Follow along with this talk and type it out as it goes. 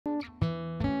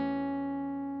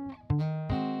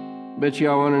Bet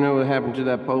y'all want to know what happened to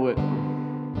that poet.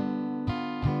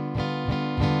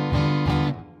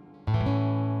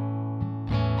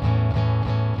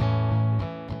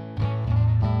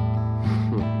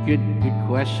 Good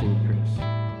question, Chris.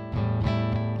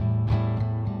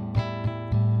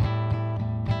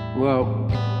 Well,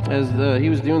 as he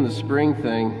was doing the spring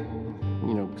thing,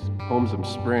 you know, poems of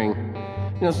spring,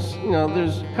 you know,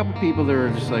 there's a couple people that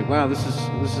are just like, wow, this is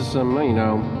some, you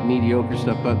know, mediocre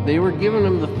stuff, but they were giving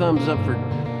him the thumbs up for,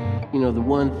 you know, the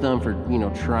one thumb for, you know,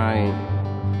 trying,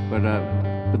 but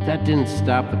that didn't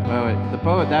stop the poet. The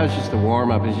poet, that was just a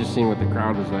warm up. It's just seeing what the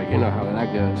crowd was like. You know how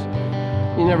that goes.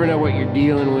 You never know what you're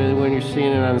dealing with when you're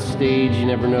standing on stage. You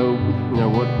never know, you know,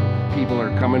 what people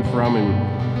are coming from and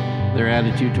their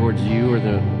attitude towards you or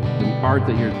the art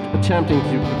that you're attempting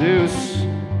to produce.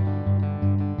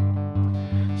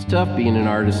 It's tough being an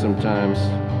artist sometimes,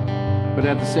 but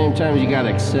at the same time, you got to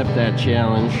accept that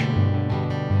challenge.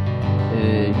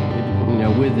 You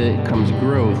know, with it comes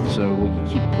growth, so you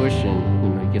keep pushing. You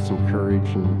know, you get some courage.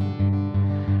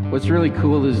 And what's really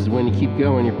cool is when you keep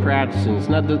going, you're practicing. It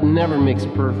never makes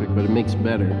perfect, but it makes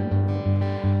better.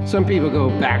 Some people go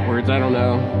backwards, I don't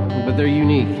know, but they're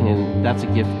unique, and that's a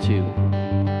gift too.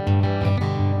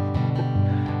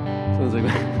 Sounds like,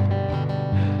 what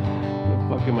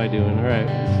the fuck am I doing? All right,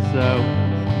 so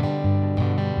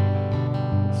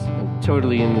I'm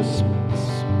totally in this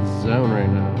zone right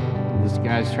now. This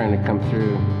guy's trying to come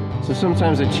through. So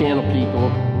sometimes I channel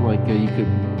people, like you could,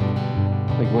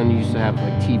 like when you used to have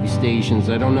like TV stations.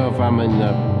 I don't know if I'm in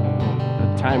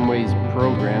a time-ways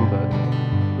program, but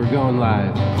we're going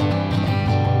live.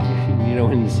 You know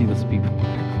when you see those people.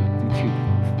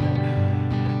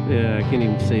 Yeah, I can't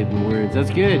even say the words. That's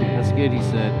good, he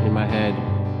said in my head.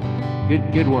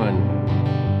 Good one.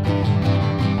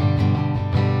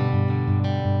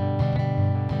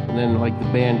 And then like the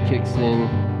band kicks in.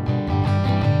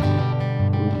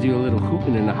 Do a little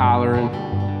hooping and hollering.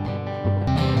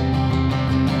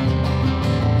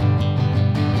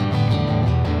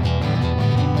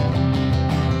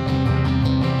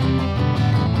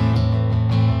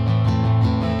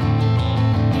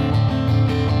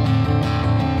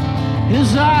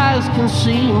 His eyes can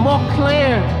see more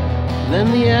clear than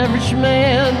the average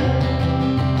man.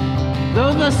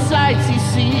 Though the sights he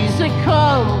sees, it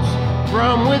comes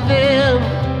from within.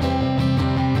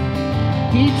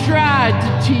 He tried to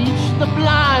teach the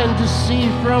blind to see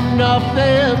from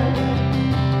nothing,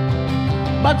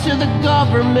 but to the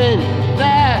government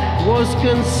that was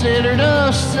considered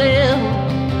a sin.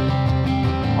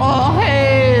 All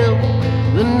hail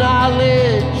the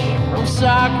knowledge from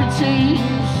Socrates,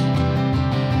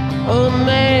 a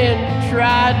man who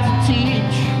tried to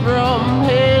teach from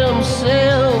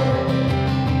himself.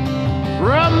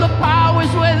 From the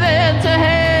powers within to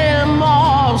him,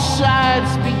 all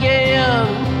sides began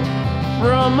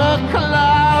from a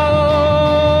cloud.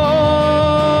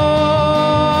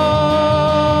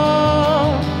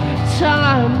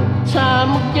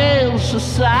 Time again,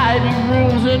 society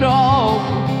rules it all,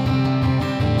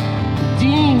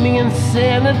 deeming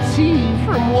insanity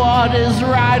from what is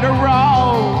right or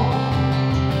wrong.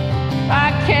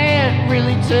 I can't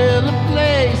really tell a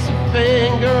place a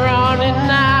finger on it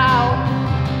now,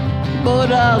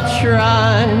 but I'll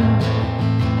try.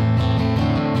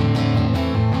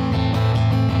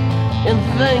 And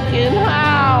thinking,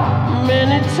 how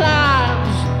many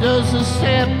times does this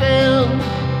happen?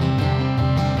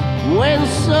 When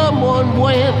someone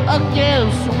went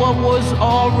against what was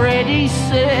already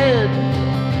said,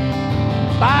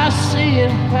 by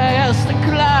seeing past the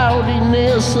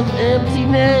cloudiness of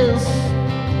emptiness,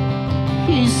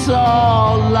 he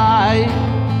saw light.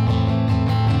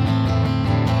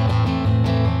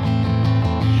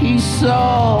 He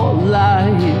saw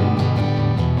light.